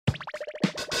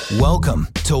Welcome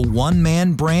to One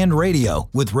Man Brand Radio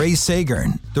with Ray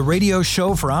Sagern, the radio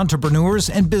show for entrepreneurs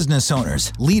and business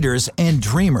owners, leaders, and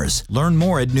dreamers. Learn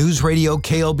more at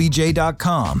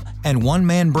newsradioklbj.com and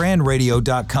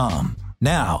onemanbrandradio.com.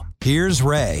 Now, here's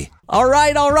Ray. All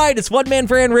right. It's One Man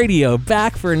Brand Radio,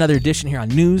 back for another edition here on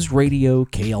News Radio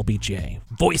KLBJ.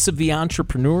 Voice of the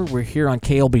Entrepreneur. We're here on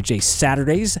KLBJ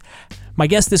Saturdays. My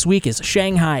guest this week is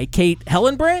Shanghai Kate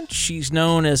Hellenbrand. She's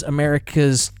known as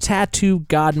America's tattoo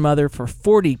godmother for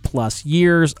 40-plus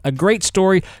years. A great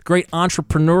story, great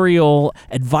entrepreneurial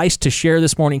advice to share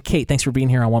this morning. Kate, thanks for being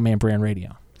here on One Man Brand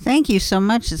Radio. Thank you so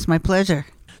much. It's my pleasure.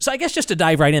 So I guess just to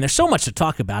dive right in, there's so much to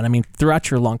talk about. I mean, throughout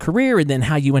your long career and then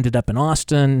how you ended up in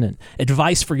Austin and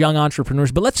advice for young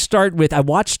entrepreneurs. But let's start with, I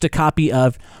watched a copy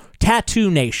of Tattoo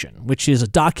Nation, which is a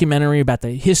documentary about the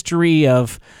history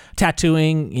of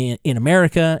tattooing in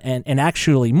America and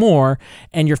actually more,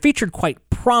 and you're featured quite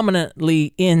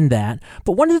prominently in that.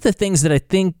 But one of the things that I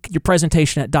think your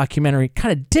presentation, that documentary,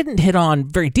 kind of didn't hit on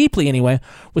very deeply anyway,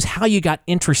 was how you got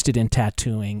interested in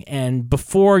tattooing. And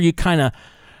before you kind of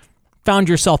found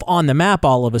yourself on the map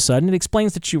all of a sudden, it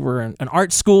explains that you were an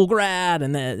art school grad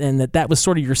and that was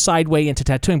sort of your side way into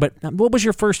tattooing. But what was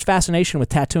your first fascination with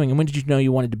tattooing, and when did you know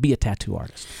you wanted to be a tattoo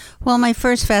artist? Well, my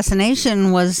first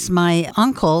fascination was my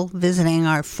uncle visiting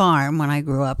our farm when I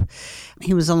grew up.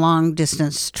 He was a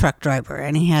long-distance truck driver,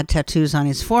 and he had tattoos on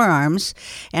his forearms,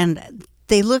 and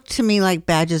they looked to me like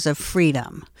badges of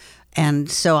freedom.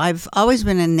 And so I've always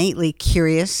been innately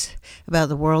curious about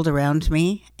the world around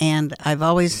me, and I've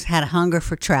always had a hunger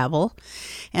for travel.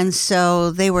 And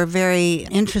so they were very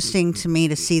interesting to me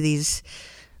to see these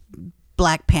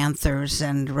Black Panthers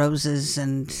and roses,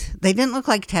 and they didn't look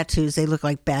like tattoos. They looked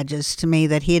like badges to me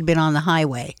that he had been on the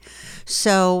highway.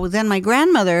 So then my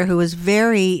grandmother, who was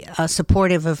very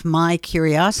supportive of my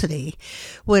curiosity,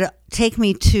 would take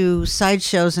me to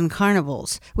sideshows and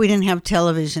carnivals. We didn't have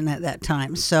television at that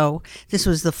time, so this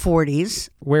was the 40s.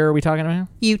 Where are we talking about?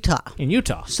 Utah. In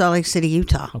Utah. Salt Lake City,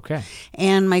 Utah. Okay.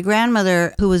 And my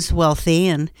grandmother, who was wealthy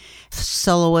and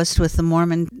soloist with the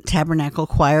Mormon Tabernacle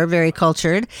Choir, very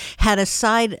cultured, had a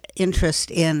side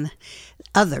interest in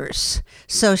others.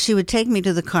 So she would take me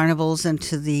to the carnivals and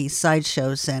to the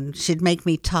sideshows, and she'd make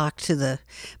me talk to the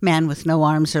man with no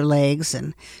arms or legs,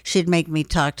 and she'd make me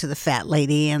talk to the fat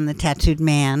lady and the tattooed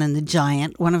man and the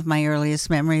giant. One of my earliest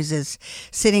memories is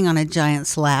sitting on a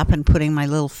giant's lap and putting my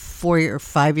little 4 or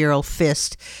 5-year-old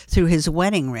fist through his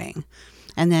wedding ring,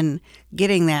 and then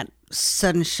getting that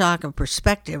sudden shock of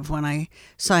perspective when I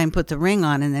saw him put the ring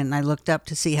on, and then I looked up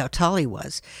to see how tall he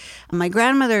was. My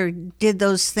grandmother did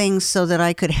those things so that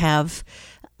I could have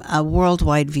a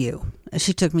worldwide view.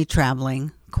 She took me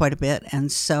traveling quite a bit,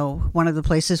 and so one of the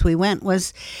places we went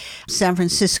was San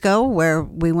Francisco, where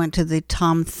we went to the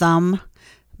Tom Thumb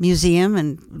Museum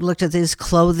and looked at his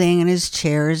clothing and his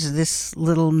chairs, this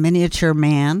little miniature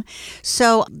man.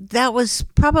 So that was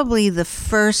probably the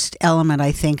first element,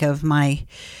 I think, of my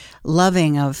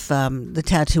loving of the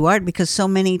tattoo art, because so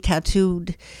many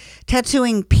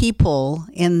tattooing people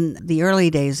in the early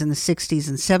days in the 60s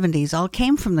and 70s all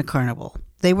came from the carnival.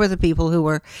 They were the people who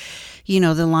were,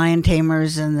 the lion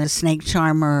tamers and the snake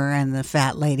charmer and the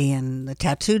fat lady and the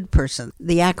tattooed person,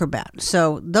 the acrobat.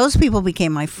 So those people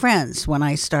became my friends when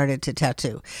I started to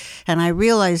tattoo. And I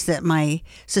realized that my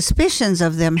suspicions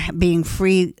of them being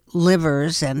free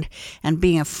livers and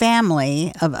being a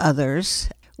family of others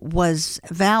was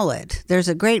valid. There's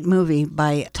a great movie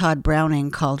by Todd Browning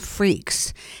called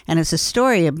Freaks, and it's a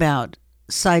story about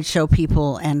sideshow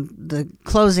people, and the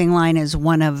closing line is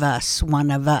one of us.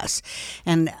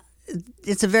 And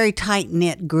it's a very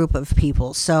tight-knit group of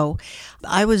people. So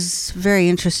I was very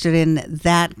interested in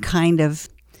that kind of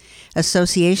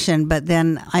association, but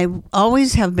then I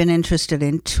always have been interested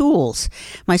in tools.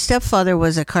 My stepfather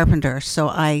was a carpenter, so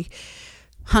I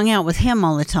hung out with him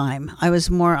all the time. I was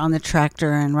more on the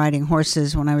tractor and riding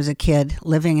horses when I was a kid,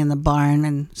 living in the barn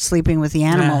and sleeping with the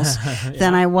animals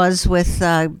than I was with,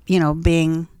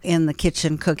 being in the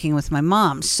kitchen cooking with my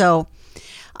mom. So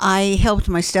I helped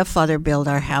my stepfather build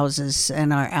our houses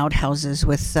and our outhouses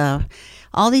with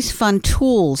all these fun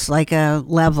tools, like a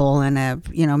level and a,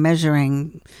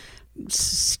 measuring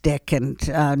stick and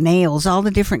nails, all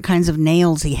the different kinds of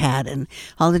nails he had and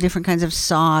all the different kinds of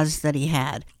saws that he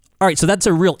had. All right, so that's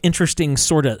a real interesting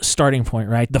sort of starting point,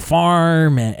 right? The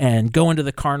farm and going to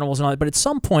the carnivals and all that. But at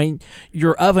some point,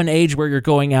 you're of an age where you're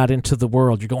going out into the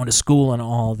world. You're going to school and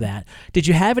all that. Did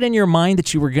you have it in your mind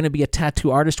that you were going to be a tattoo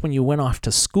artist when you went off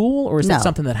to school? Or is that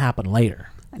something that happened later?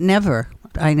 Never.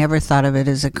 I never thought of it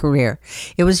as a career.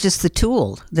 It was just the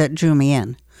tool that drew me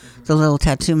in, the little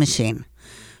tattoo machine.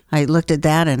 I looked at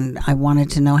that and I wanted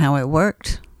to know how it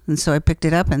worked. And so I picked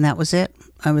it up, and that was it.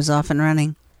 I was off and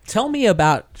running. Tell me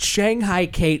about Shanghai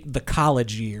Kate, the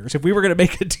college years, if we were going to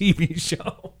make a TV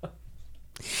show.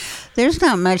 There's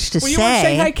not much to Well, you say. were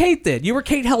Shanghai Kate then. You were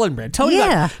Kate Hellenbrand.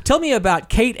 Tell me about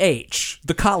Kate H.,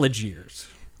 the college years.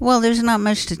 Well, there's not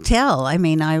much to tell. I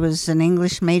mean, I was an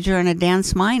English major and a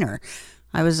dance minor.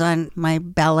 I was on my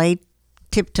ballet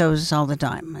tiptoes all the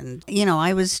time. And,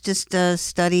 I was just a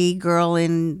study girl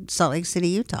in Salt Lake City,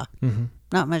 Utah. Mm-hmm.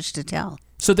 Not much to tell.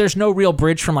 So there's no real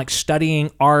bridge from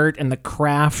studying art and the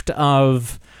craft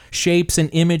of shapes and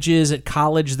images at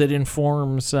college that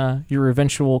informs your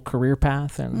eventual career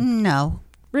path? No.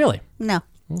 Really? No.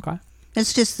 Okay.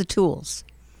 It's just the tools.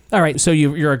 All right, so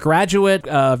you're a graduate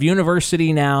of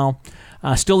university now,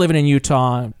 still living in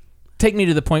Utah. Take me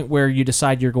to the point where you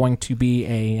decide you're going to be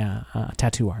a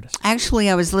tattoo artist. Actually,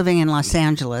 I was living in Los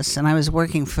Angeles, and I was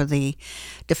working for the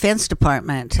Defense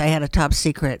Department. I had a top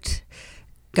secret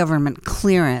government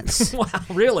clearance. Wow,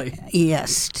 really?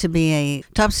 Yes, to be a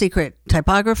top secret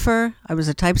typographer. I was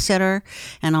a typesetter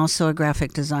and also a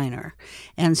graphic designer.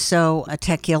 And so a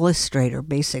tech illustrator,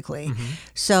 basically. Mm-hmm.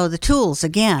 So the tools,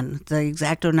 again, the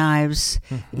X-Acto knives,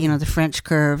 mm-hmm. The French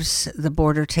curves, the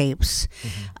border tapes,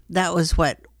 mm-hmm. that was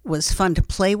what was fun to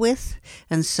play with.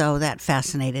 And so that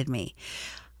fascinated me.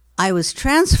 I was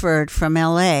transferred from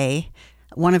LA,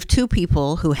 one of two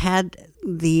people who had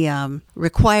the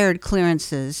required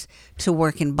clearances to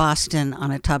work in Boston on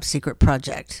a top secret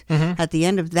project. Mm-hmm. At the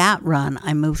end of that run,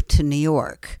 I moved to New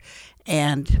York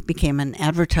and became an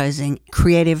advertising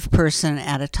creative person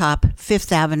at a top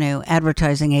Fifth Avenue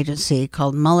advertising agency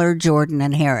called Muller, Jordan,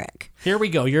 and Herrick. Here we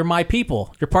go. You're my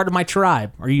people. You're part of my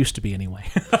tribe, or you used to be anyway.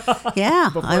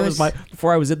 Yeah.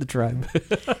 Before I was in the tribe.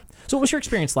 So what was your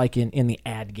experience like in the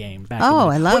ad game back I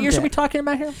loved it. What years are we talking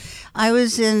about here? I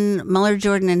was in Muller,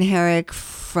 Jordan, and Herrick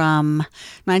from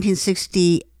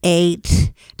 1968 to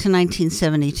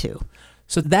 1972.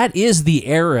 So that is the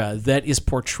era that is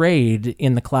portrayed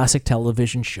in the classic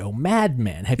television show Mad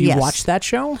Men. Have you watched that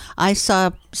show? I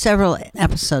saw several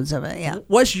episodes of it, yeah.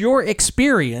 Was your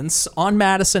experience on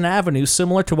Madison Avenue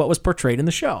similar to what was portrayed in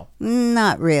the show?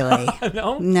 Not really.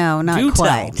 No? No, not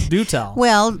quite. Do tell.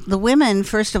 Well, the women,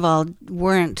 first of all,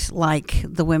 weren't like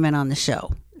the women on the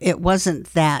show. It wasn't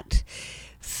that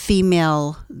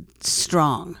female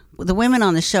strong. The women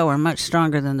on the show are much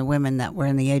stronger than the women that were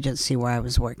in the agency where I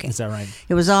was working. Is that right?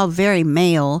 It was all very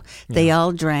male. Yeah. They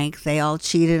all drank. They all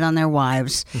cheated on their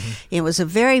wives. Mm-hmm. It was a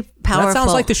very powerful... That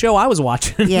sounds like the show I was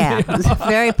watching. Yeah, it was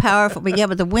very powerful. But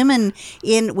the women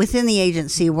within the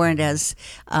agency weren't as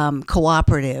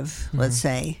cooperative, let's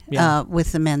say,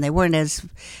 with the men. They weren't as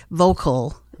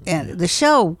vocal. And the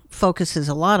show focuses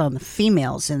a lot on the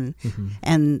females in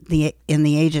the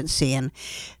agency, and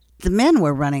the men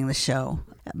were running the show.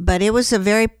 But it was a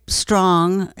very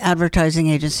strong advertising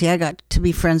agency. I got to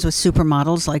be friends with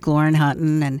supermodels like Lauren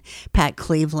Hutton and Pat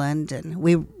Cleveland, and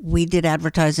we did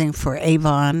advertising for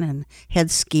Avon and Head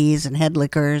Skis and Head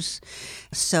Liquors.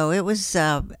 So it was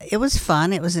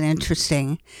fun. It was an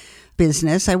interesting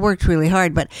business. I worked really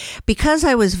hard, but because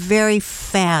I was very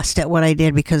fast at what I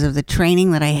did because of the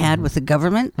training that I had with the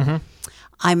government,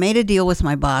 I made a deal with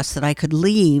my boss that I could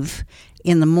leave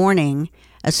in the morning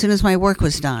as soon as my work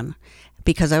was done,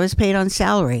 because I was paid on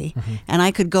salary, and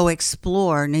I could go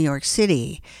explore New York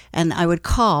City. And I would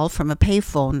call from a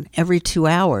payphone every 2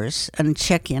 hours and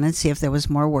check in and see if there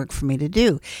was more work for me to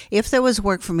do. If there was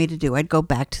work for me to do, I'd go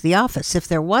back to the office. If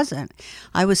there wasn't,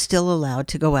 I was still allowed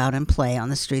to go out and play on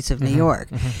the streets of New York.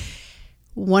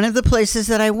 One of the places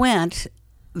that I went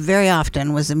very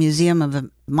often was the Museum of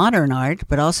Modern Art,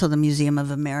 but also the Museum of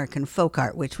American Folk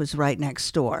Art, which was right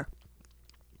next door.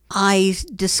 I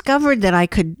discovered that I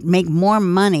could make more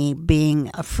money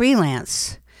being a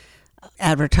freelance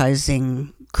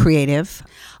advertising creative.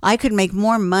 I could make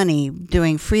more money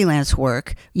doing freelance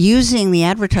work using the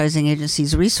advertising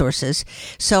agency's resources.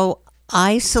 So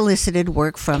I solicited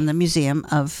work from the Museum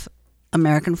of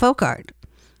American Folk Art.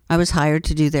 I was hired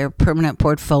to do their permanent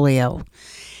portfolio.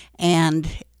 And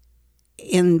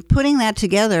in putting that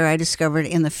together, I discovered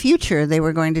in the future they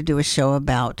were going to do a show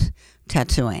about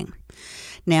tattooing.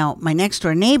 Now, my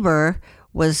next-door neighbor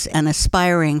was an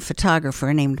aspiring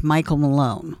photographer named Michael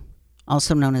Malone,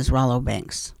 also known as Rollo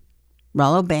Banks.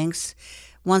 Rollo Banks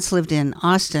once lived in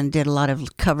Austin, did a lot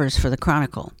of covers for the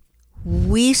Chronicle.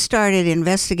 We started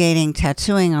investigating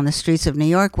tattooing on the streets of New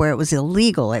York where it was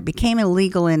illegal. It became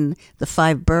illegal in the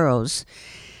 5 boroughs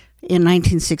in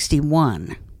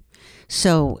 1961.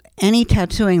 So any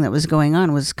tattooing that was going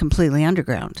on was completely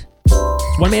underground.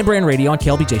 One Man Brand Radio on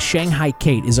KLBJ. Shanghai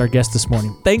Kate is our guest this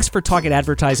morning. Thanks for talking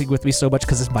advertising with me so much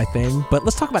because it's my thing. But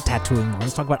let's talk about tattooing more.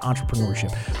 Let's talk about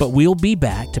entrepreneurship. But we'll be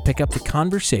back to pick up the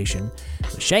conversation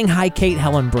with Shanghai Kate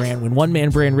Hellenbrand when One Man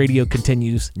Brand Radio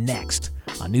continues next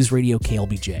on News Radio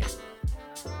KLBJ.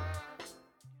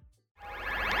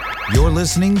 You're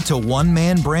listening to One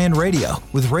Man Brand Radio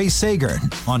with Ray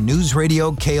Sagern on News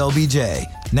Radio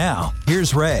KLBJ. Now,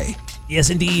 here's Ray. Yes,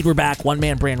 indeed. We're back. One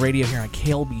Man Brand Radio here on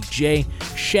KLBJ.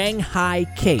 Shanghai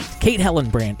Kate. Kate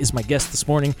Hellenbrand is my guest this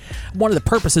morning. One of the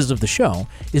purposes of the show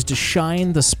is to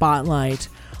shine the spotlight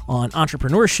on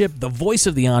entrepreneurship, the voice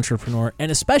of the entrepreneur,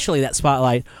 and especially that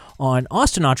spotlight on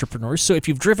Austin entrepreneurs. So if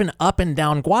you've driven up and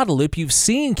down Guadalupe, you've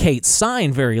seen Kate's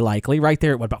sign very likely right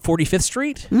there at, about 45th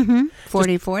Street? Mm-hmm.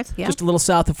 44th, yeah. Just a little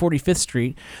south of 45th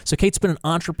Street. So Kate's been an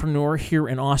entrepreneur here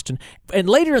in Austin. And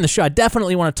later in the show, I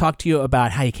definitely want to talk to you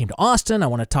about how you came to Austin. I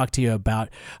want to talk to you about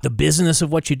the business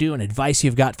of what you do and advice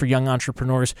you've got for young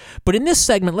entrepreneurs. But in this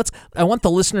segment, I want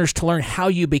the listeners to learn how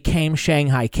you became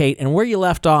Shanghai Kate. And where you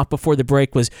left off before the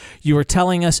break was you were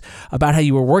telling us about how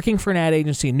you were working for an ad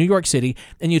agency in New York City,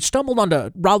 and you'd stumbled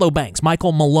onto Rollo Banks,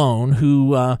 Michael Malone,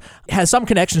 who has some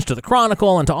connections to the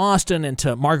Chronicle and to Austin and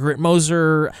to Margaret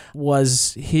Moser,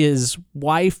 was his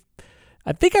wife.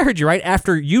 I think I heard you right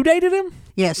after you dated him?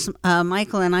 Yes.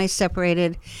 Michael and I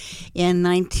separated in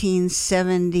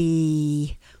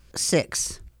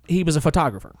 1976. He was a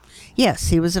photographer. Yes,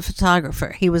 he was a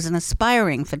photographer. He was an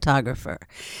aspiring photographer.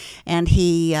 And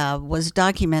he was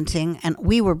documenting, and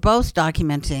we were both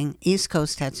documenting East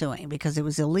Coast tattooing because it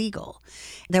was illegal.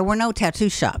 There were no tattoo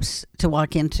shops to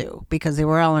walk into because they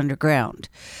were all underground.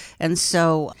 And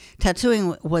so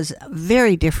tattooing was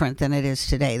very different than it is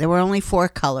today. There were only 4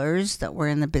 colors that were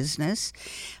in the business.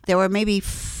 There were maybe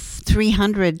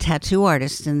 300 tattoo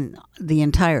artists in the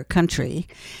entire country.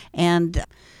 And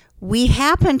we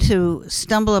happened to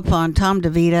stumble upon Tom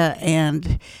DeVita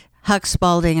and Huck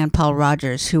Spalding and Paul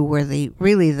Rogers, who were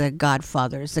really the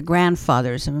godfathers, the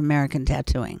grandfathers of American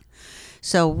tattooing.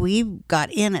 So we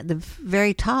got in at the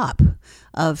very top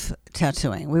of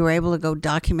tattooing. We were able to go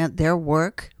document their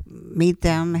work, meet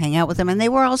them, hang out with them, and they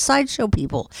were all sideshow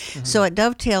people. Mm-hmm. So it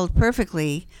dovetailed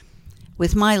perfectly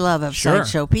with my love of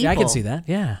sideshow people. Yeah, I can see that,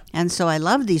 yeah. And so I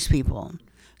loved these people.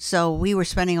 So we were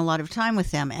spending a lot of time with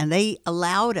them, and they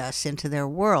allowed us into their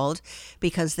world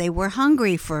because they were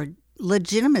hungry for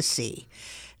legitimacy.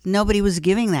 Nobody was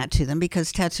giving that to them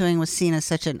because tattooing was seen as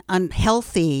such an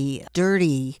unhealthy,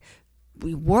 dirty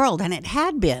world, and it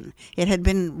had been. It had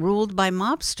been ruled by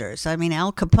mobsters. I mean,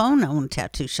 Al Capone owned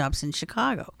tattoo shops in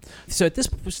Chicago. So at this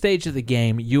stage of the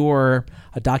game, you're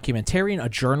a documentarian, a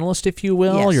journalist, if you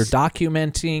will. Yes. You're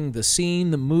documenting the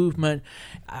scene, the movement.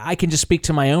 I can just speak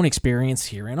to my own experience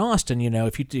here in Austin. You know,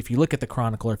 if you look at the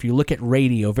Chronicle, or if you look at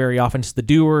radio, very often it's the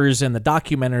doers and the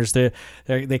documenters.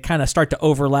 They kind of start to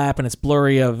overlap, and it's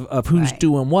blurry of who's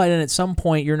doing what. And at some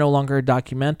point, you're no longer a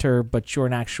documenter, but you're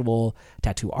an actual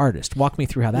tattoo artist. Walk me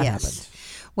through how that happened.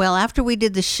 Well, after we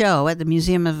did the show at the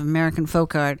Museum of American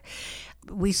Folk Art,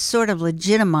 we sort of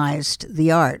legitimized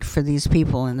the art for these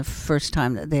people in the first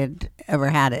time that they had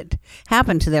ever had it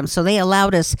happen to them. So they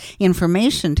allowed us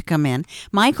information to come in.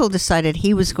 Michael decided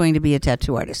he was going to be a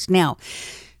tattoo artist. Now,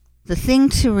 the thing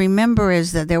to remember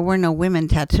is that there were no women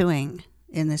tattooing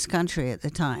in this country at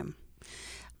the time.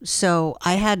 So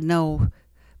I had no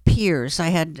peers. I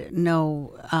had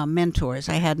no mentors.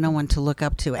 I had no one to look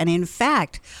up to. And in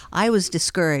fact, I was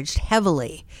discouraged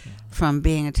heavily from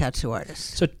being a tattoo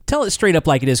artist. So tell it straight up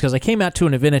like it is, because I came out to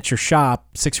an event at your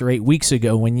shop 6 or 8 weeks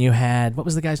ago when you had, what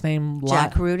was the guy's name?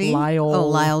 Jack Rudy?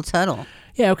 Lyle Tuttle.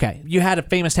 Yeah, okay. You had a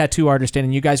famous tattoo artist in,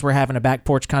 and you guys were having a back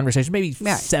porch conversation. Maybe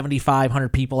 7,500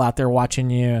 people out there watching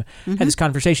you had this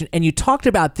conversation. And you talked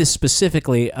about this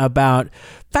specifically, about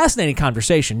fascinating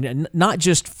conversation, not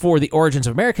just for the origins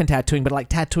of American tattooing, but like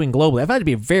tattooing globally. I found it to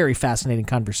be a very fascinating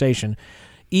conversation.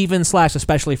 Even /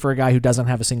 especially for a guy who doesn't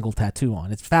have a single tattoo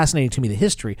on. It's fascinating to me, the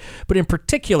history. But in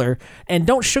particular, and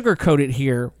don't sugarcoat it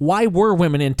here, why were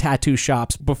women in tattoo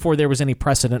shops before there was any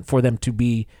precedent for them to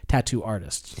be tattoo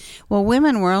artists? Well,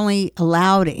 women were only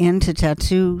allowed into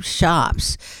tattoo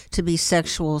shops to be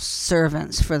sexual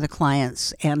servants for the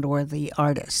clients and or the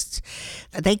artists.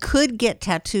 They could get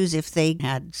tattoos if they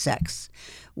had sex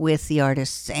with the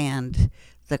artists and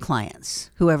the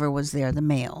clients, whoever was there, the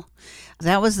male.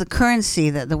 That was the currency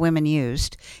that the women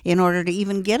used in order to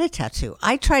even get a tattoo.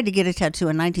 I tried to get a tattoo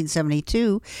in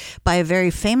 1972 by a very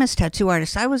famous tattoo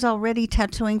artist. I was already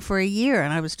tattooing for a year,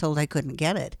 and I was told I couldn't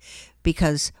get it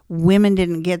because women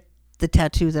didn't get the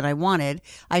tattoo that I wanted.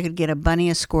 I could get a bunny,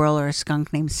 a squirrel, or a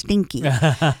skunk named Stinky.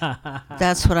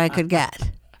 That's what I could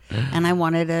get. and I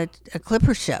wanted a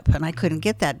clipper ship, and I couldn't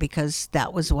get that because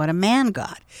that was what a man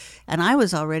got. And I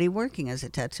was already working as a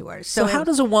tattoo artist. So how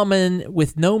does a woman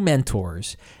with no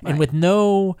mentors and Right. with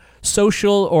no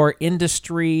social or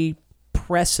industry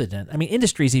precedent, I mean,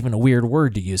 industry is even a weird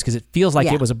word to use because it feels like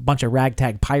Yeah. it was a bunch of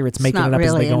ragtag pirates making not it up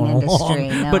really as they go an along.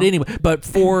 industry, no. But anyway,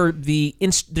 for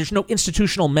there's no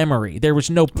institutional memory. There was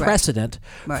no precedent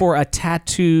Right. for a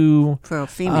tattoo For a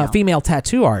female. female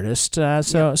tattoo artist.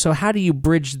 So how do you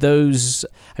bridge those?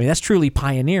 I mean, that's truly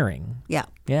pioneering. Yeah.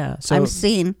 Yeah. So I'm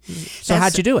seen. so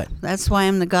how'd you do it? That's why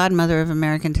I'm the godmother of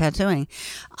American tattooing.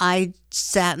 I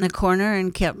sat in the corner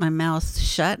and kept my mouth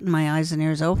shut and my eyes and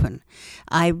ears open.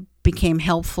 I became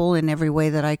helpful in every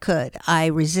way that I could. I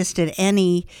resisted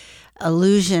any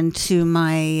allusion to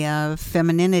my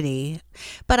femininity,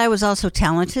 but I was also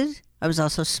talented. I was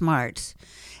also smart.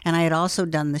 And I had also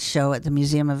done the show at the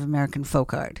Museum of American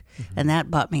Folk Art, and that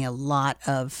bought me a lot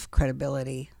of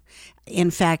credibility.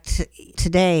 In fact,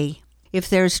 today,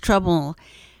 if there's trouble,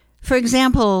 for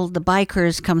example, the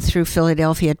bikers come through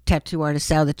Philadelphia, tattoo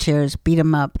artists out of the chairs, beat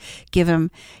them up, give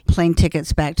them plane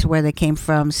tickets back to where they came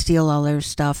from, steal all their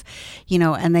stuff,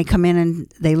 and they come in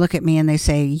and they look at me and they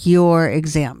say, "You're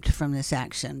exempt from this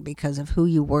action because of who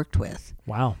you worked with."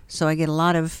 Wow. So I get a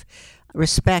lot of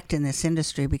respect in this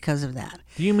industry because of that.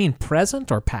 Do you mean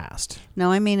present or past?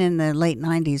 No, I mean in the late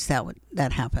 90s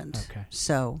that happened. Okay.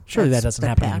 So Surely that that's doesn't the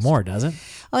happen past. anymore, does it?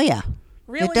 Oh yeah.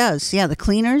 Really? It does. Yeah, the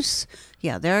cleaners.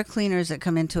 Yeah, there are cleaners that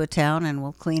come into a town and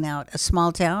will clean out a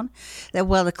small town.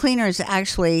 The cleaners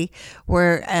actually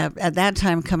were at that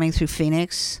time coming through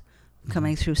Phoenix,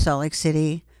 coming through Salt Lake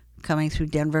City, coming through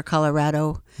Denver,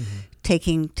 Colorado,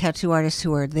 taking tattoo artists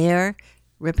who are there,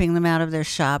 ripping them out of their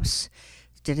shops.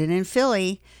 Did it in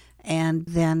Philly, and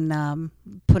then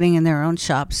putting in their own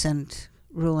shops and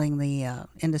ruling the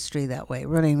industry that way,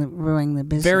 ruining the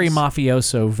business. Very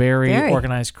mafioso, very Very.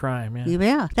 organized crime. Yeah.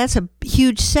 Yeah, that's a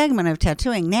huge segment of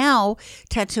tattooing. Now,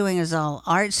 tattooing is all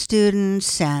art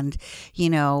students and,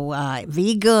 vegan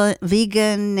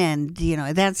and,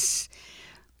 that's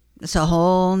it's a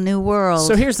whole new world.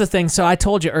 So here's the thing. So I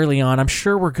told you early on, I'm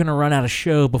sure we're going to run out of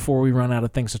show before we run out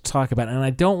of things to talk about. And I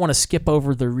don't want to skip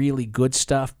over the really good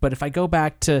stuff. But if I go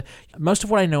back to most of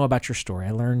what I know about your story,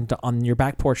 I learned on your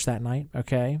back porch that night,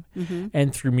 okay? Mm-hmm.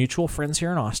 And through mutual friends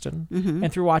here in Austin,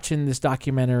 and through watching this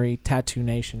documentary, Tattoo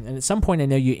Nation. And at some point, I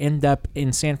know you end up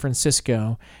in San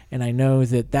Francisco. And I know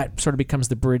that sort of becomes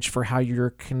the bridge for how you're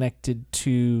connected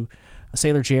to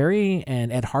Sailor Jerry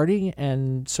and Ed Hardy.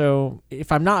 And so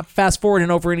if I'm not fast forwarding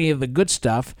over any of the good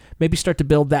stuff, maybe start to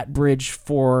build that bridge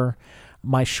for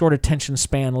my short attention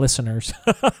span listeners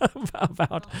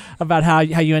about how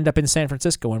you end up in San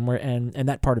Francisco and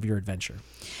that part of your adventure.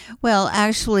 Well,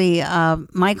 actually,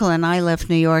 Michael and I left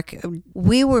New York.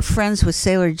 We were friends with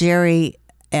Sailor Jerry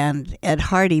and Ed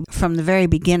Hardy from the very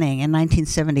beginning in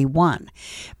 1971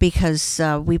 because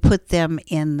we put them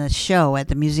in the show at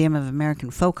the Museum of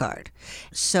American Folk Art.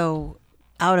 So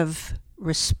out of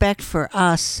respect for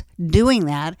us doing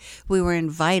that, we were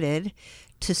invited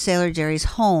to Sailor Jerry's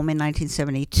home in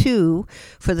 1972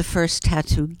 for the first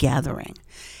tattoo gathering.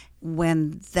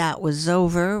 When that was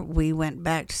over, we went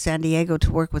back to San Diego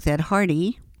to work with Ed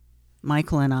Hardy,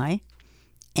 Michael and I,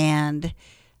 and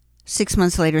 6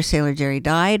 months later, Sailor Jerry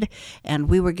died, and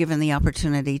we were given the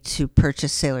opportunity to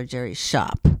purchase Sailor Jerry's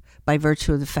shop by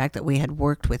virtue of the fact that we had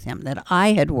worked with him, that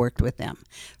I had worked with him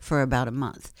for about a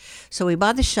month. So we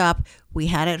bought the shop. We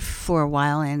had it for a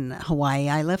while in Hawaii.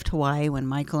 I left Hawaii when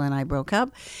Michael and I broke up,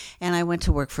 and I went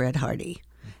to work for Ed Hardy.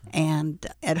 And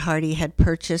Ed Hardy had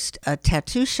purchased a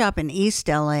tattoo shop in East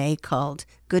LA called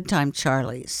Good Time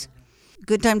Charlie's.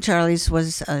 Good Time Charlie's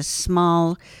was a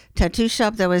small tattoo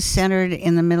shop that was centered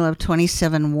in the middle of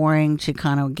 27 warring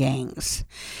Chicano gangs.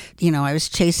 I was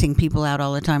chasing people out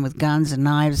all the time with guns and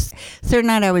knives. Third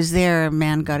night I was there, a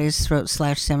man got his throat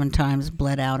slashed 7 times,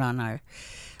 bled out on our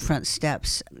front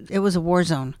steps. It was a war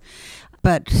zone.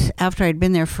 But after I'd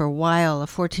been there for a while, a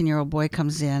 14-year-old boy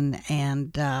comes in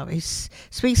and he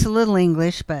speaks a little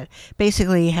English, but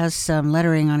basically he has some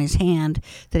lettering on his hand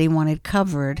that he wanted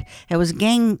covered. It was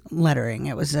gang lettering.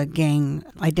 It was a gang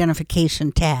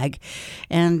identification tag.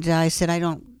 And I said, I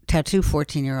don't tattoo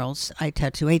 14-year-olds. I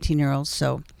tattoo 18-year-olds.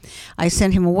 So I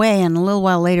sent him away, and a little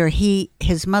while later,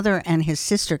 his mother and his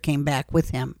sister came back with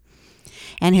him.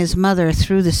 And his mother,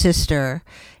 through the sister,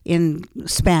 in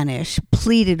Spanish,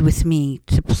 pleaded with me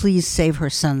to please save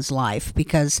her son's life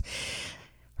because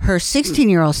her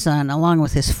 16-year-old son, along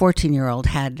with his 14-year-old,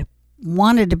 had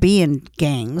wanted to be in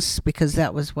gangs because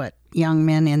that was what young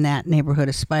men in that neighborhood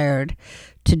aspired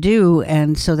to do,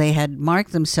 and so they had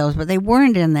marked themselves, but they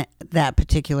weren't in that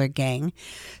particular gang.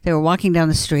 They were walking down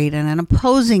the street, and an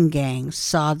opposing gang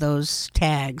saw those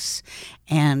tags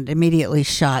and immediately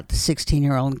shot the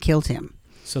 16-year-old and killed him.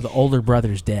 So the older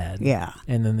brother's dead. Yeah.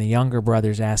 And then the younger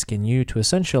brother's asking you to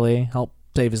essentially help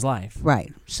save his life.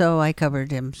 Right. So I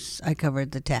covered him. I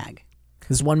covered the tag.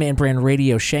 This is One Man Brand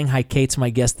Radio. Shanghai Kate's my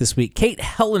guest this week. Kate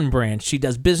Hellenbrand. She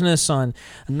does business on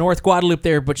North Guadalupe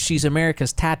there, but she's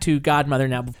America's tattoo godmother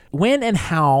now. When and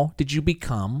how did you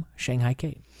become Shanghai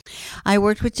Kate? I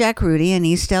worked with Jack Rudy in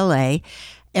East LA.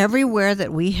 Everywhere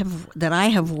that I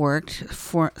have worked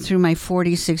through my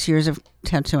 46 years of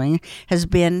tattooing has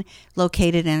been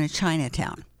located in a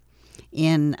Chinatown.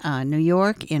 In New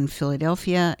York, in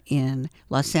Philadelphia, in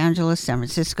Los Angeles, San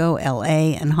Francisco,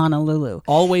 LA, and Honolulu.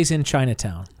 Always in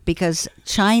Chinatown. Because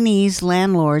Chinese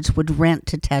landlords would rent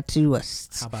to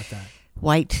tattooists. How about that?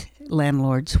 White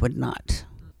landlords would not.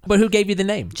 But who gave you the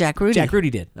name? Jack Rudy. Jack Rudy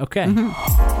did. Okay.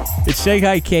 Mm-hmm. It's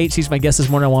Shanghai Kate. She's my guest this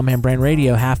morning on One Man Brand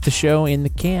Radio. Half the show in the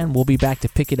can. We'll be back to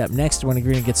pick it up next. We're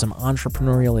going to get some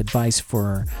entrepreneurial advice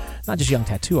for not just young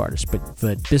tattoo artists,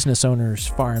 but business owners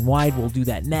far and wide. We'll do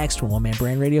that next when One Man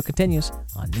Brand Radio continues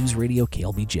on News Radio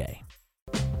KLBJ.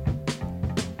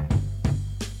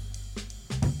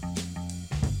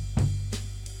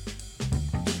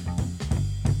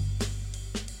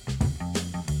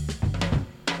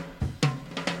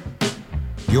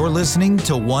 You're listening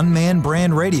to One Man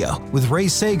Brand Radio with Ray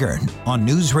Sagern on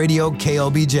News Radio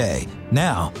KLBJ.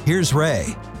 Now, here's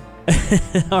Ray.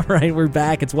 All right, we're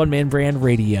back. It's One Man Brand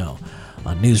Radio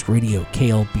on News Radio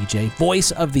KLBJ,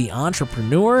 voice of the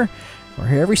entrepreneur. We're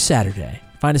here every Saturday.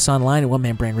 Find us online at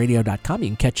onemanbrandradio.com. You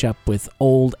can catch up with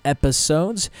old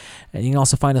episodes. And you can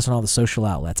also find us on all the social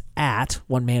outlets at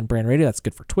One Man Brand Radio. That's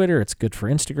good for Twitter. It's good for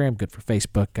Instagram, good for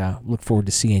Facebook. Look forward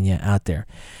to seeing you out there.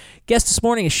 Guest this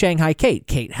morning is Shanghai Kate,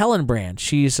 Kate Hellenbrand.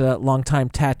 She's a longtime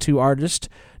tattoo artist,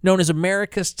 known as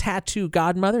America's tattoo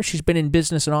godmother. She's been in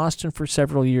business in Austin for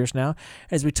several years now.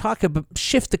 As we talk about,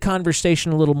 shift the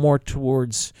conversation a little more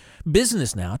towards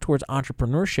business now, towards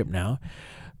entrepreneurship now,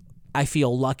 I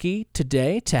feel lucky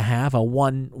today to have a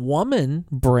one-woman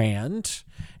brand.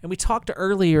 And we talked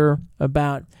earlier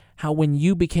about how when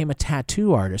you became a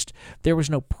tattoo artist, there was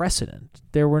no precedent.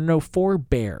 There were no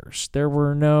forebears. There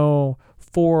were no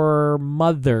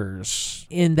foremothers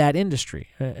in that industry.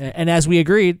 And as we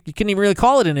agreed, you couldn't even really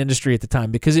call it an industry at the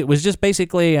time because it was just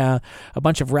basically a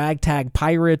bunch of ragtag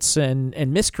pirates and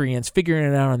miscreants figuring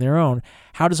it out on their own.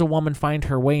 How does a woman find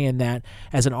her way in that?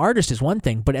 As an artist is one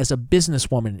thing, but as a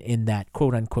businesswoman in that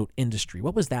quote-unquote industry,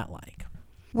 what was that like?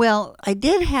 Well, I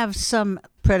did have some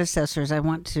predecessors. I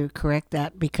want to correct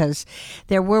that because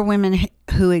there were women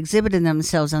who exhibited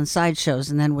themselves on sideshows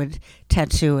and then would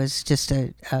tattoo as just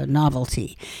a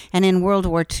novelty. And in World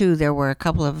War II, there were a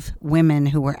couple of women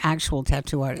who were actual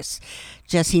tattoo artists.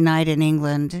 Jessie Knight in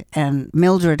England and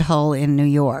Mildred Hull in New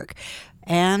York.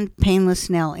 And Painless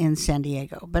Snell in San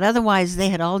Diego. But otherwise, they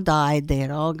had all died, they had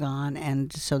all gone,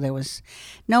 and so there was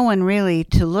no one really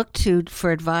to look to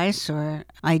for advice or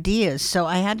ideas. So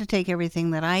I had to take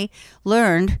everything that I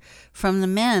learned from the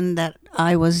men that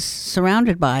I was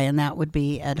surrounded by, and that would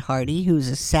be Ed Hardy, who's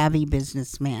a savvy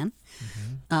businessman,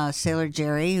 Sailor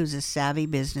Jerry, who's a savvy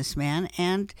businessman,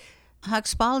 and Huck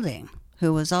Spalding,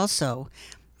 who was also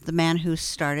the man who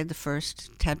started the first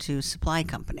tattoo supply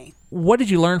company. What did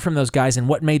you learn from those guys and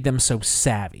what made them so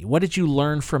savvy? What did you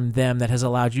learn from them that has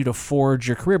allowed you to forge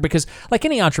your career? Because like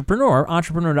any entrepreneur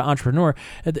to entrepreneur,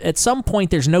 at some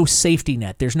point there's no safety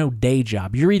net. There's no day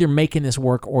job. You're either making this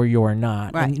work or you're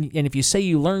not. Right. And if you say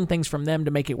you learn things from them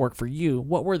to make it work for you,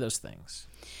 what were those things?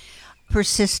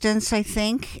 Persistence, I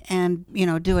think, and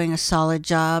doing a solid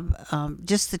job.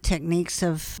 Just the techniques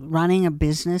of running a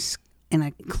business in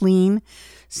a clean,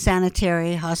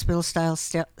 sanitary, hospital-style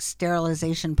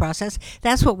sterilization process.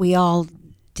 That's what we all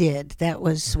did. That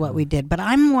was what we did. But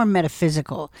I'm more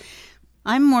metaphysical.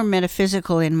 I'm more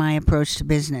metaphysical in my approach to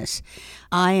business.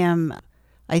 I am,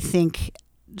 I think,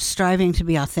 striving to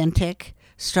be authentic,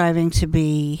 striving to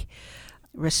be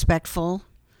respectful,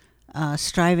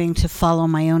 striving to follow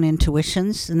my own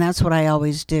intuitions, and that's what I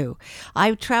always do.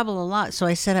 I travel a lot, so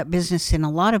I set up business in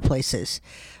a lot of places.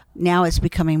 Now it's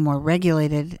becoming more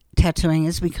regulated. Tattooing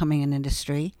is becoming an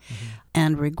industry. Mm-hmm.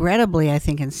 And regrettably, I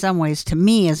think in some ways, to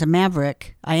me as a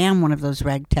maverick, I am one of those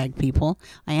ragtag people.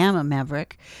 I am a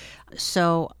maverick.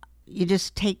 So you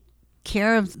just take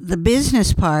care of the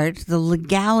business part. The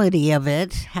legality of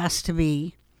it has to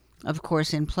be of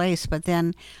course, in place. But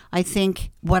then I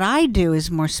think what I do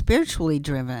is more spiritually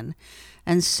driven.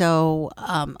 And so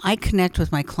I connect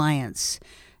with my clients.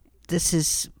 This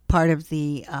is part of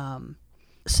the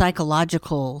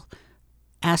psychological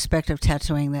aspect of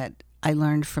tattooing that I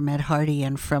learned from Ed Hardy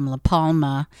and from La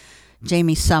Palma.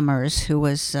 Jamie Summers, who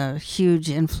was a huge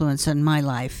influence in my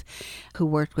life, who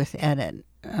worked with Ed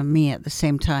and me at the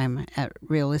same time at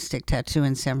Realistic Tattoo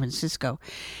in San Francisco.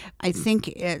 I think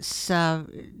it's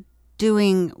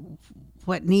doing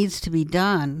what needs to be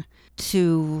done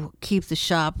to keep the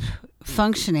shop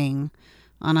functioning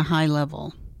on a high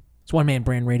level. It's One Man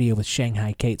Brand Radio with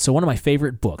Shanghai Kate. So one of my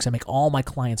favorite books, I make all my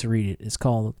clients read it, is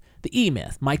called The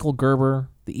E-Myth. Michael Gerber.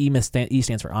 The E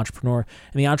stands for entrepreneur.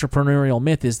 And the entrepreneurial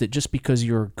myth is that just because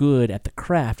you're good at the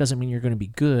craft doesn't mean you're going to be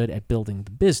good at building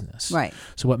the business. Right.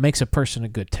 So what makes a person a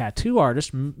good tattoo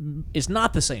artist is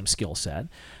not the same skill set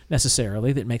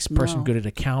necessarily that makes a person good at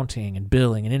accounting and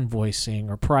billing and invoicing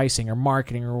or pricing or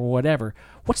marketing or whatever.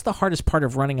 What's the hardest part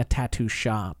of running a tattoo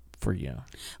shop for you?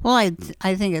 Well, I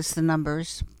think it's the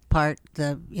numbers part,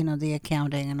 the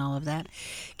accounting and all of that,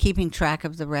 keeping track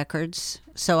of the records.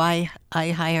 So I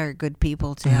hire good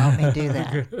people to help me do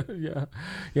that.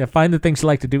 Yeah. Find the things you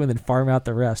like to do and then farm out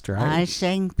the rest, right?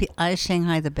 I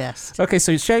Shanghai the best. Okay,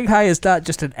 so Shanghai is not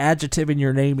just an adjective in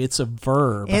your name; it's a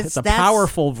verb. It's a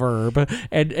powerful verb,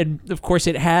 and of course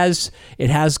it has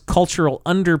cultural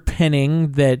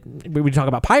underpinning that when we talk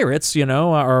about pirates,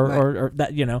 or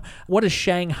that What does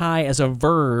Shanghai as a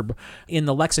verb in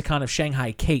the lexicon of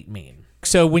Shanghai Kate mean?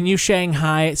 So when you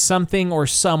Shanghai something or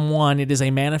someone, it is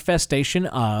a manifestation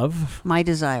of my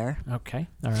desire. Okay,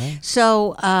 all right.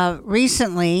 So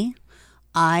recently,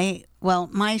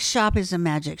 my shop is a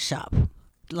magic shop.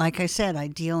 Like I said, I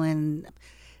deal in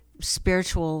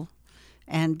spiritual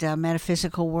and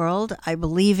metaphysical world. I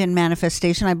believe in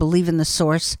manifestation. I believe in the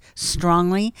source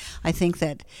strongly. I think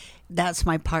that's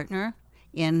my partner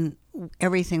in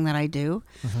everything that I do.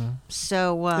 Mm-hmm.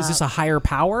 So is this a higher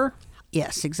power?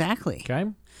 Yes, exactly. Okay.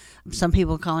 Some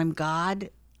people call him God.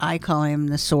 I call him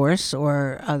the source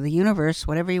or the universe,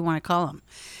 whatever you want to call him.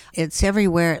 It's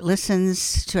everywhere. It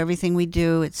listens to everything we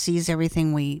do. It sees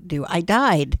everything we do. I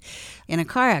died in a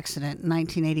car accident in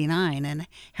 1989 and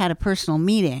had a personal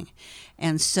meeting.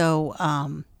 And so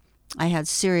I had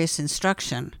serious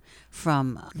instruction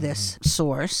from this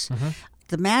source. Mm-hmm.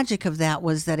 The magic of that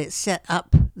was that it set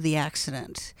up the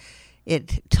accident.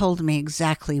 It told me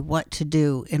exactly what to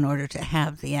do in order to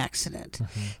have the accident.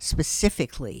 Mm-hmm.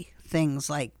 Specifically, things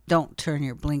like don't turn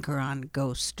your blinker on,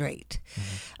 go straight.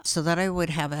 Mm-hmm. So that I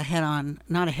would have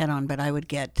not a head-on, but I would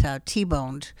get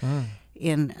T-boned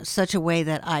in such a way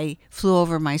that I flew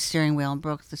over my steering wheel and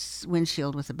broke the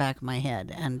windshield with the back of my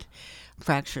head and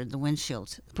fractured the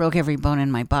windshield. Broke every bone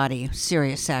in my body.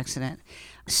 Serious accident.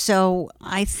 So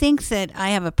I think that I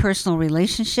have a personal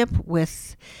relationship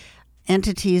with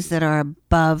entities that are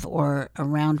above or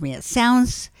around me. It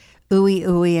sounds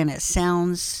ooey and it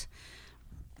sounds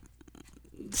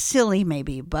silly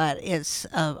maybe, but it's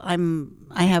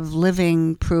I have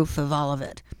living proof of all of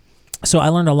it. So I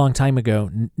learned a long time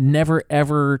ago never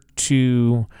ever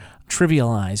to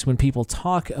trivialize when people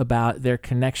talk about their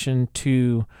connection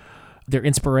to their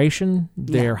inspiration,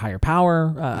 their higher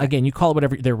power. Again, you call it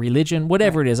whatever, their religion,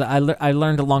 whatever it is. I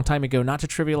learned a long time ago not to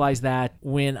trivialize that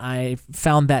when I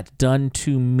found that done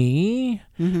to me.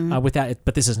 Mm-hmm.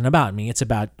 But this isn't about me. It's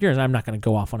about yours. I'm not going to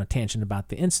go off on a tangent about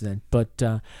the incident, but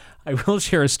I will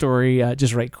share a story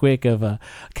just right quick of a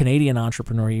Canadian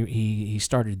entrepreneur. He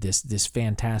started this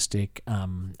fantastic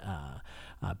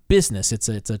business. It's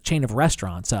a chain of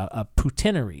restaurants,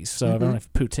 poutineries. So I don't know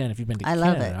if Poutine, if you've been to Canada. I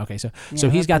love it. Okay, so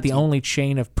he's got the only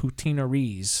chain of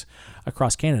poutineries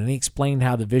across Canada. And he explained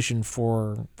how the vision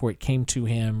for it came to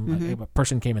him. Mm-hmm. A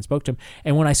person came and spoke to him.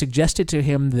 And when I suggested to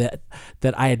him that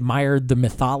I admired the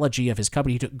mythology of his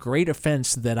company, he took great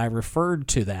offense that I referred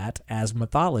to that as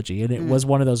mythology. And it was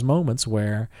one of those moments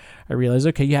where I realized,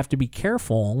 okay, you have to be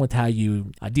careful with how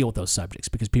you deal with those subjects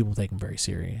because people take them very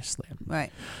seriously.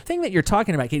 Right. The thing that you're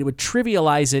talking about, Kate, it would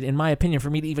trivialize it, in my opinion, for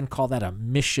me to even call that a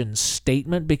mission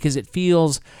statement because it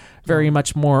feels very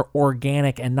much more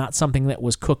organic and not something that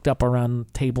was cooked up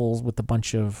around tables with a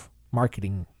bunch of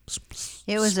marketing,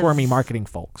 squirmy marketing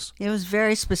folks. It was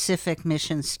very specific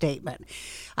mission statement.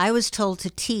 I was told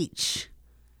to teach,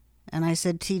 and I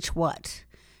said, teach what?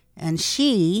 And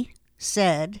she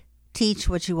said, teach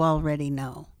what you already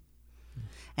know.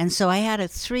 And so I had a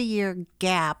 3-year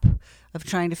gap of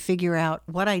trying to figure out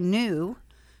what I knew,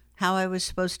 how I was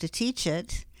supposed to teach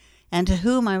it, and to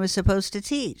whom I was supposed to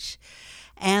teach.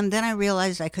 And then I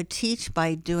realized I could teach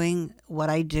by doing what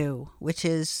I do, which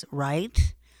is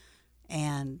write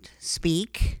and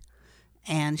speak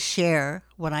and share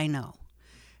what I know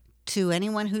to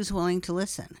anyone who's willing to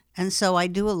listen. And so I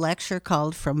do a lecture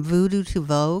called From Voodoo to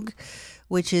Vogue,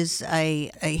 which is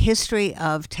a history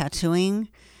of tattooing.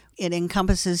 It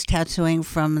encompasses tattooing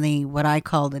from the what I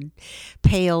call the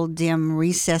pale, dim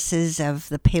recesses of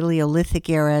the Paleolithic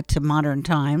era to modern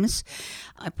times.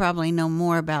 I probably know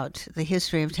more about the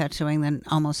history of tattooing than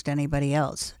almost anybody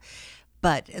else.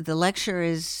 But the lecture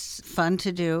is fun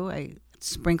to do. I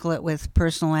sprinkle it with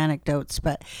personal anecdotes,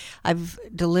 but I've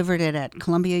delivered it at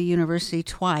Columbia University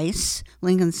twice,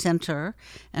 Lincoln Center,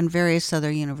 and various other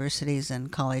universities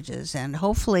and colleges. And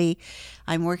hopefully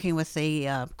I'm working with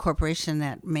a corporation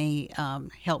that may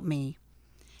help me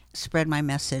spread my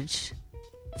message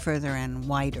further and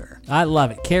wider. I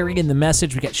love it. Carrying the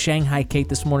message. We got Shanghai Kate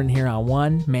this morning here on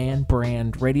One Man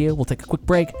Brand Radio. We'll take a quick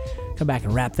break, come back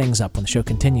and wrap things up when the show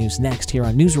continues next here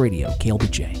on News Radio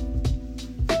KLBJ.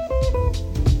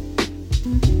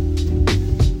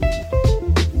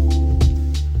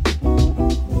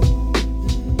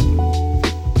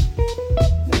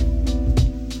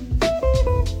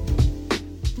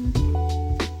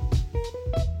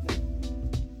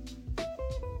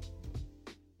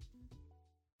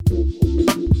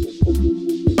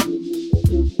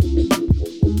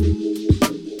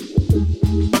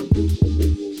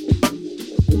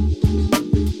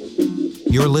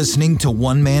 You're listening to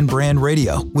One Man Brand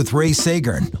Radio with Ray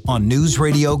Sagern on News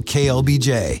Radio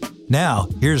KLBJ. Now,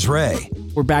 here's Ray.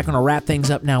 We're back on to wrap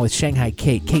things up now with Shanghai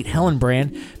Kate. Kate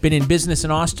Hellenbrand, been in business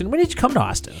in Austin. When did you come to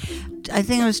Austin? I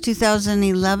think it was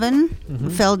 2011.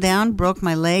 Fell down, broke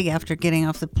my leg after getting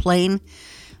off the plane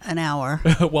an hour.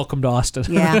 Welcome to Austin.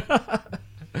 Yeah.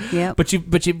 Yeah. But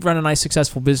you've run a nice,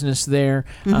 successful business there.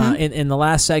 In the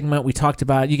last segment, we talked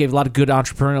about, you gave a lot of good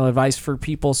entrepreneurial advice for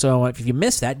people. So if you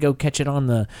missed that, go catch it on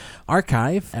the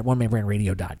archive at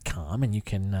onemanbrandradio.com, and you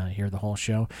can hear the whole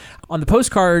show. On the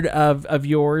postcard of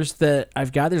yours that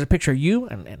I've got, there's a picture of you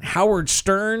and Howard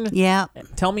Stern. Yeah.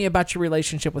 Tell me about your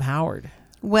relationship with Howard.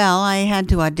 Well, I had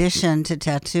to audition to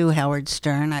tattoo Howard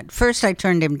Stern. At first, I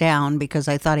turned him down because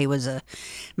I thought he was a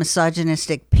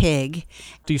misogynistic pig.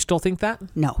 Do you still think that?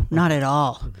 No, not at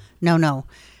all. No.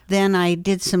 Then I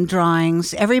did some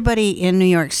drawings. Everybody in New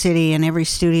York City and every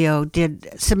studio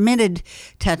submitted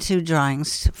tattoo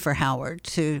drawings for Howard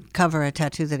to cover a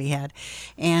tattoo that he had.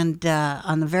 And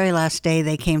on the very last day,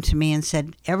 they came to me and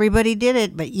said, everybody did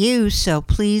it but you, so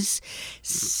please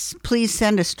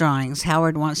send us drawings.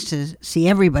 Howard wants to see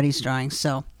everybody's drawings.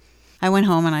 So I went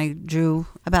home and I drew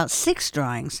about 6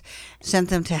 drawings, sent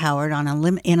them to Howard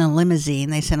in a limousine.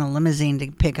 They sent a limousine to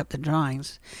pick up the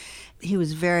drawings. He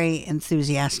was very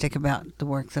enthusiastic about the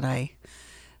work that I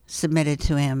submitted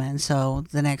to him, and so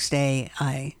the next day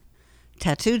I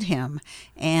tattooed him,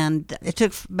 and it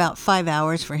took about 5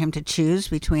 hours for him to choose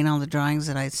between all the drawings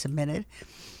that I submitted.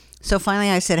 So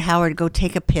finally I said, Howard, go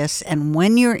take a piss, and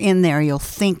when you're in there, you'll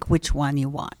think which one you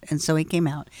want. And so he came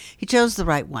out. He chose the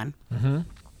right one. Mm-hmm.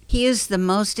 He is the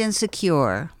most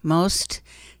insecure, most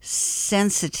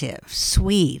sensitive,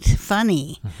 sweet,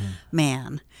 funny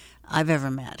man I've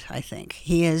ever met, I think.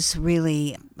 He is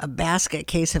really a basket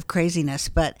case of craziness,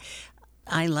 but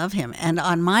I love him. And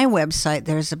on my website,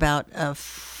 there's about a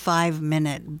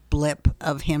 5-minute blip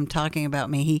of him talking about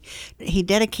me. He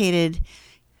dedicated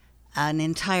an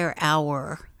entire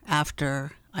hour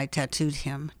after I tattooed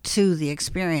him to the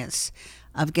experience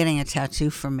of getting a tattoo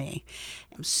from me.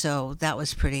 So that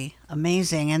was pretty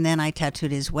amazing. And then I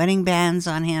tattooed his wedding bands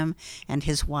on him and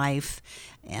his wife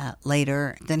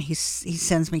later. Then he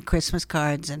sends me Christmas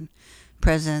cards and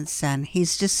presents, and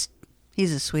he's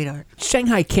a sweetheart.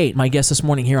 Shanghai Kate, my guest this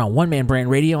morning here on One Man Brand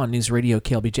Radio on News Radio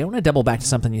KLBJ. I want to double back to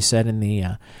something you said in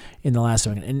the last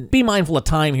one, and be mindful of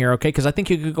time here, okay? Because I think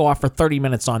you could go off for 30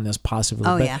 minutes on this possibly.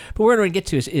 Oh, but, yeah. But what we're going to get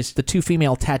to is the 2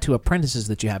 female tattoo apprentices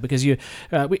that you have, because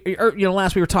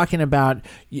last we were talking about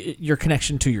your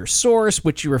connection to your source,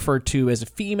 which you referred to as a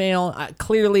female.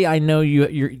 Clearly, I know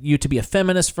you to be a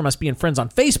feminist from us being friends on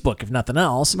Facebook, if nothing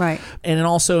else. Right. And then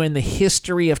also in the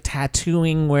history of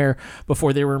tattooing, where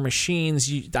before there were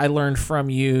machines, I learned from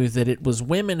you that it was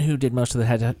women who did most of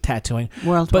the tattooing.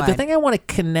 Worldwide. But the thing I want to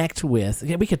connect with,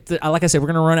 we could, like I said, we're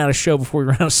going to run out of show before we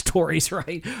run out of stories,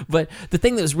 right? But the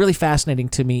thing that was really fascinating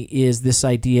to me is this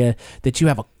idea that you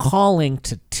have a calling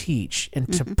to teach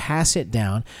and to pass it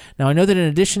down. Now, I know that in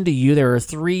addition to you, there are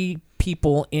 3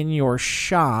 people in your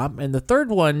shop, and the third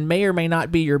one may or may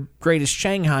not be your greatest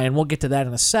Shanghai, and we'll get to that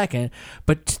in a second,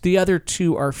 but the other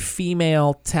 2 are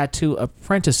female tattoo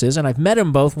apprentices, and I've met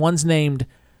them both. One's named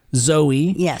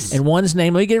Zoe. Yes. And one's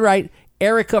named, let me get it right,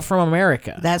 Erica from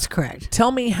America. That's correct.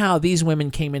 Tell me how these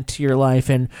women came into your life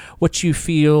and what you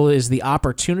feel is the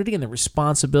opportunity and the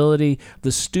responsibility,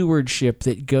 the stewardship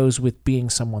that goes with being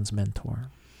someone's mentor.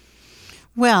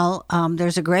 Well,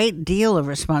 there's a great deal of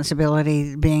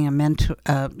responsibility being a mentor,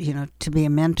 to be a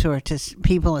mentor to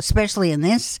people, especially in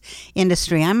this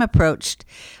industry. I'm approached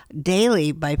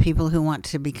daily by people who want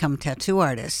to become tattoo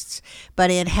artists, but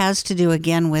it has to do,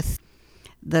 again, with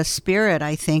the spirit,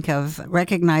 I think, of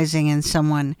recognizing in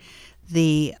someone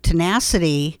the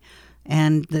tenacity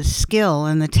and the skill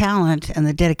and the talent and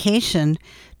the dedication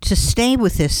to stay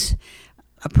with this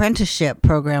apprenticeship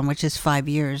program, which is 5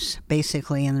 years,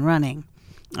 basically, in the running.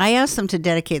 I ask them to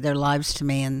dedicate their lives to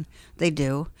me, and they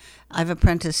do. I've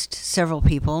apprenticed several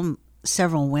people,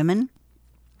 several women.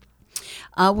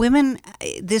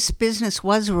 This business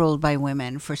was ruled by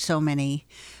women for so many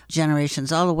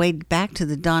generations, all the way back to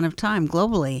the dawn of time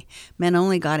globally. Men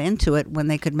only got into it when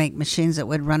they could make machines that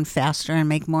would run faster and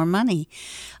make more money.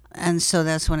 And so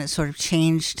that's when it sort of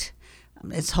changed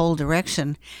its whole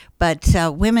direction. But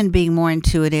women being more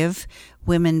intuitive,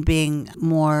 women being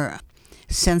more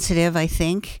sensitive, I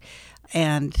think,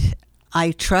 and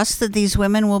I trust that these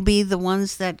women will be the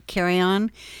ones that carry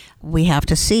on. We have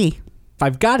to see. If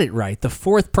I've got it right, the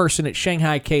fourth person at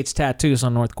Shanghai Kate's Tattoos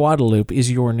on North Guadalupe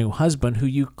is your new husband, who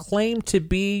you claim to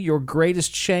be your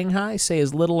greatest Shanghai. Say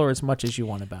as little or as much as you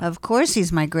want about. Of course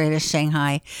he's my greatest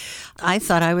Shanghai. I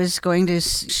thought I was going to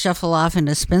shuffle off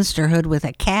into spinsterhood with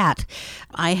a cat.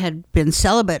 I had been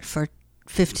celibate for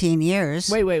 15 years.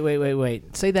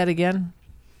 Wait. Say that again.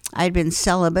 I'd been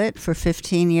celibate for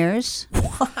 15 years.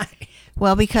 Why?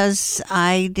 Well, because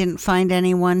I didn't find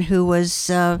anyone who was,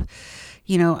 of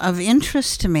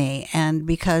interest to me. And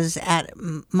because at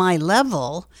my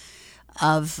level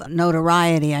of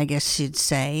notoriety, I guess you'd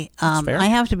say, I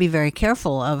have to be very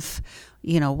careful of,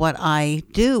 what I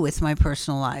do with my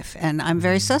personal life. And I'm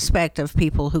very suspect of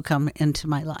people who come into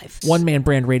my life. One Man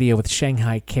Brand Radio with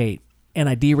Shanghai Kate. And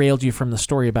I derailed you from the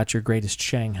story about your greatest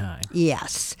Shanghai.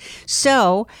 Yes.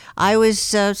 So I was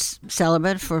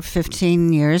celibate for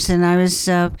 15 years, and I was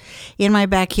in my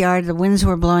backyard. The winds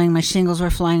were blowing. My shingles were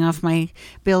flying off my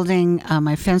building.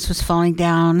 My fence was falling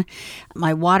down.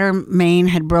 My water main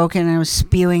had broken, and I was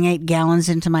spewing 8 gallons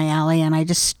into my alley. And I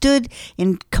just stood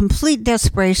in complete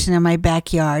desperation in my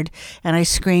backyard, and I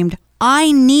screamed,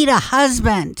 "I need a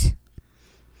husband!"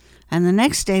 And the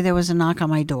next day, there was a knock on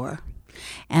my door.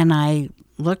 And I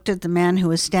looked at the man who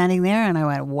was standing there, and I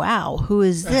went, "Wow, who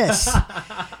is this?"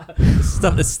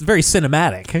 It's very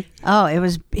cinematic. Oh,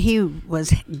 he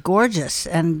was gorgeous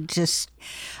and just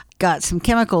got some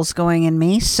chemicals going in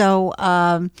me. So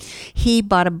he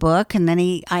bought a book, and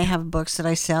then I have books that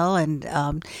I sell, and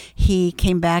he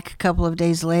came back a couple of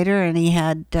days later, and he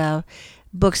had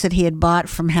books that he had bought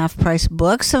from Half Price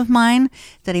Books of mine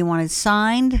that he wanted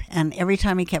signed. And every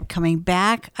time he kept coming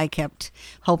back, I kept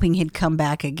hoping he'd come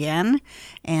back again.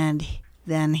 And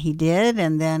then he did.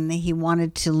 And then he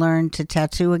wanted to learn to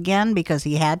tattoo again because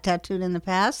he had tattooed in the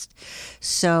past.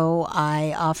 So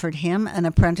I offered him an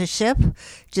apprenticeship,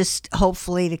 just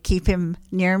hopefully to keep him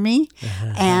near me.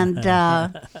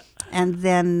 And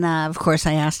then, of course,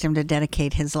 I asked him to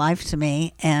dedicate his life to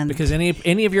me, and because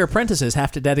any of your apprentices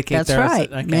have to dedicate. That's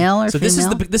right, okay. Male or so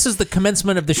female. This is the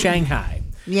commencement of the Shanghai.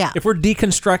 Yeah. If we're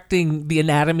deconstructing the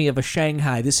anatomy of a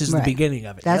Shanghai, this is the beginning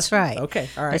of it. That's right. Okay.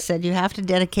 All right. I said, "You have to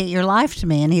dedicate your life to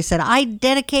me," and he said, "I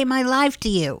dedicate my life to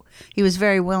you." He was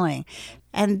very willing.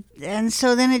 And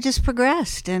so then it just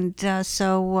progressed, and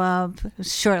so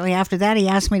shortly after that, he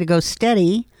asked me to go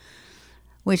steady,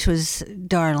 which was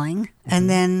darling. Mm-hmm. And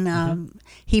then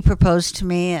he proposed to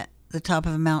me at the top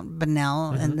of Mount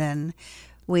Bunnell, and then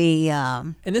we...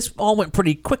 and this all went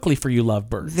pretty quickly for you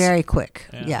lovebirds. Very quick,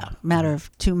 yeah. Matter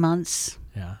of 2 months,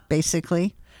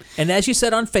 basically. And as you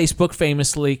said on Facebook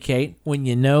famously, Kate, when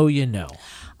you know, you know.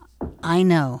 I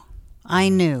know. I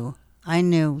knew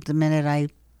the minute I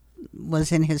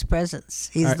was in his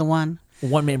presence. He's the one.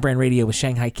 One Man Brand Radio with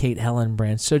Shanghai Kate Helen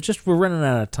Brand. So we're running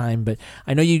out of time, but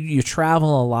I know you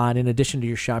travel a lot. In addition to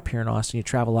your shop here in Austin, you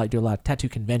travel a lot, do a lot of tattoo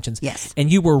conventions. Yes.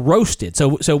 And you were roasted.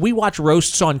 So we watch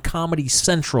roasts on Comedy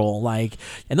Central,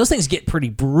 and those things get pretty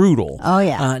brutal. Oh,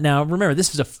 yeah. Now, remember,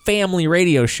 this is a family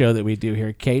radio show that we do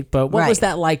here, Kate, but what was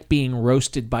that like being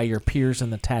roasted by your peers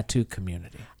in the tattoo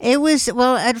community? It was,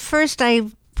 well, at first I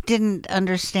didn't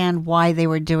understand why they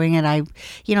were doing it.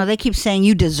 They keep saying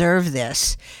you deserve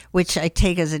this, which I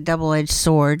take as a double-edged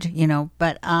sword,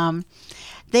 but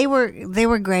they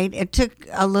were great. It took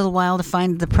a little while to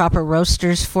find the proper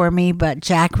roasters for me, but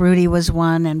Jack Rudy was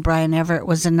one and Brian Everett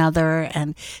was another.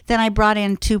 And then I brought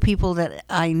in 2 people that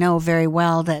I know very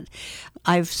well that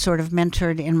I've sort of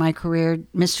mentored in my career,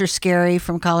 Mr. Scary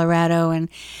from Colorado and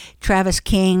Travis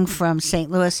King from St.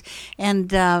 Louis,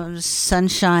 and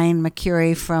Sunshine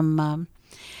McCurry from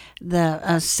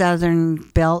the Southern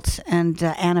Belt, and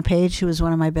Anna Page, who was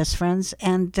one of my best friends.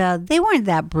 And they weren't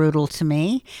that brutal to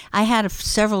me. I had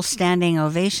several standing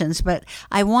ovations, but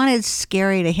I wanted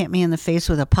Scary to hit me in the face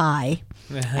with a pie.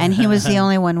 And he was the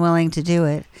only one willing to do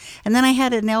it. And then I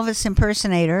had an Elvis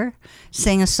impersonator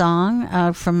sing a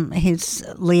song from his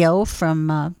Leo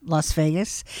from Las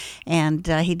Vegas. And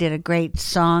he did a great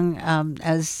song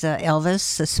as Elvis,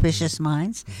 Suspicious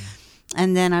Minds.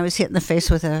 And then I was hit in the face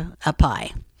with a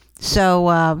pie. So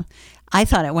I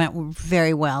thought it went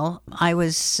very well. I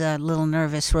was a little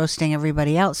nervous roasting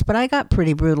everybody else, but I got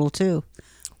pretty brutal too.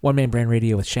 One Man Brand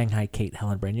Radio with Shanghai Kate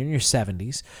Hillenbrand. You're in your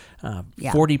 70s,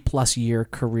 40-plus year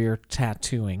career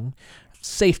tattooing.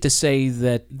 Safe to say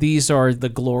that these are the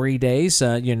glory days.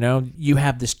 You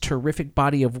have this terrific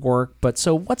body of work, but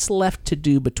so what's left to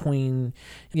do between,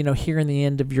 here and the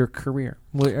end of your career?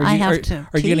 Are you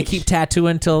going to keep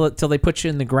tattooing till they put you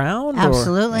in the ground?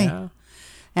 Absolutely. Or, yeah.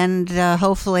 And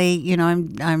hopefully,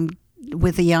 I'm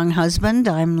with a young husband.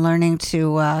 I'm learning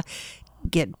to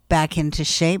get back into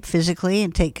shape physically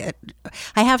and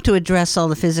I have to address all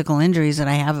the physical injuries that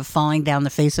I have of falling down the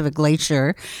face of a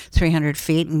glacier 300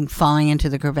 feet and falling into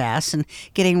the crevasse and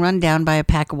getting run down by a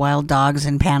pack of wild dogs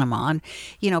in Panama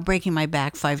and, breaking my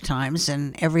back 5 times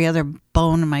and every other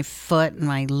bone in my foot and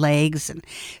my legs. And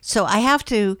so I have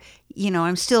to,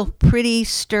 I'm still pretty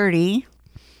sturdy.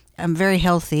 I'm very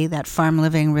healthy. That farm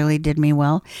living really did me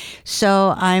well.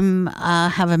 So I'm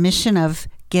have a mission of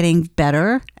getting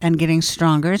better and getting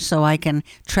stronger so I can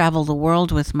travel the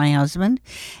world with my husband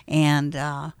and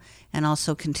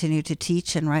also continue to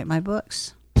teach and write my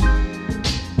books.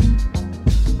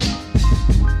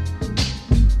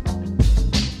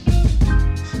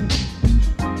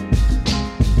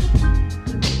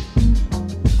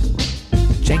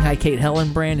 Shanghai Kate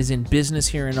Hillenbrand is in business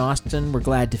here in Austin. We're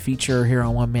glad to feature her here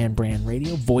on One Man Brand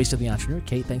Radio, voice of the entrepreneur.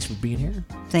 Kate, thanks for being here.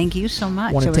 Thank you so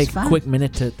much. I want to take a quick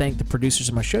minute to thank the producers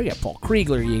of my show. You got Paul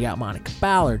Kriegler, you got Monica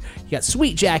Ballard, you got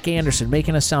sweet Jack Anderson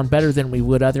making us sound better than we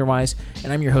would otherwise.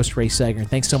 And I'm your host, Ray Sager.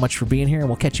 Thanks so much for being here, and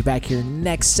we'll catch you back here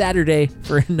next Saturday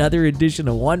for another edition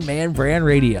of One Man Brand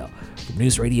Radio from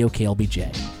News Radio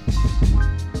KLBJ.